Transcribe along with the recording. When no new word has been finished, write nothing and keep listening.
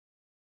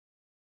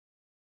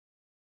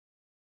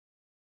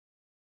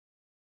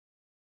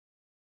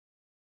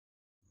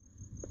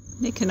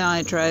Nick and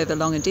I drove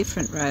along a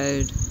different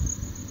road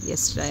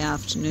yesterday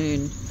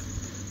afternoon,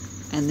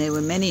 and there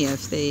were many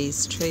of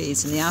these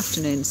trees, and the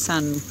afternoon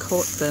sun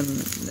caught them,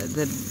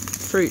 the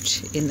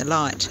fruit in the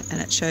light,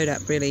 and it showed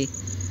up really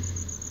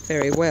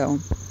very well.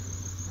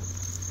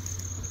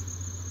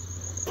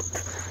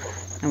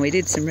 And we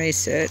did some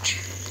research.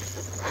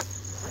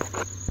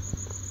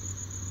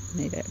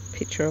 Need a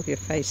picture of your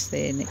face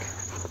there, Nick,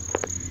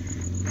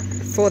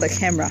 for the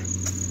camera.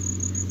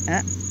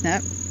 No.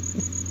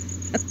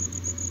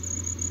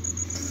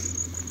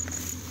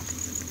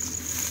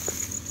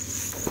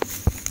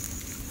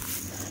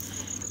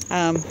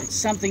 It's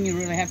something you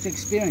really have to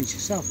experience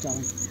yourself,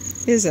 darling.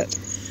 Is it?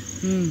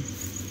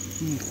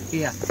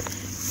 Yeah.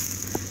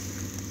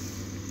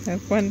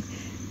 One,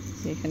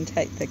 you can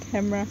take the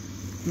camera.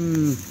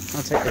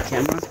 I'll take the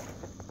camera.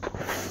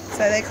 So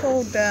they're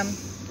called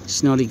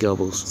Snotty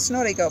Gobbles.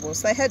 Snotty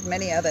Gobbles. They had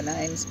many other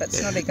names, but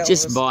Snotty Gobbles.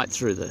 Just bite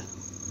through the...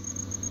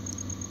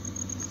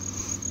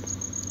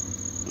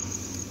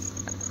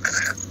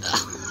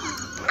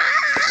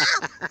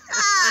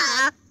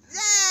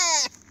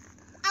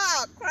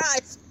 Oh,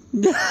 Christ.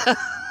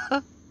 I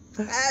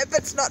hope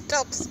it's not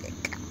toxic.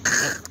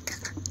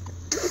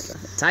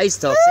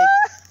 Taste toxic.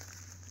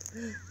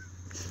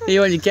 Are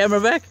you on your camera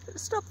back?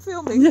 Stop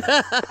filming.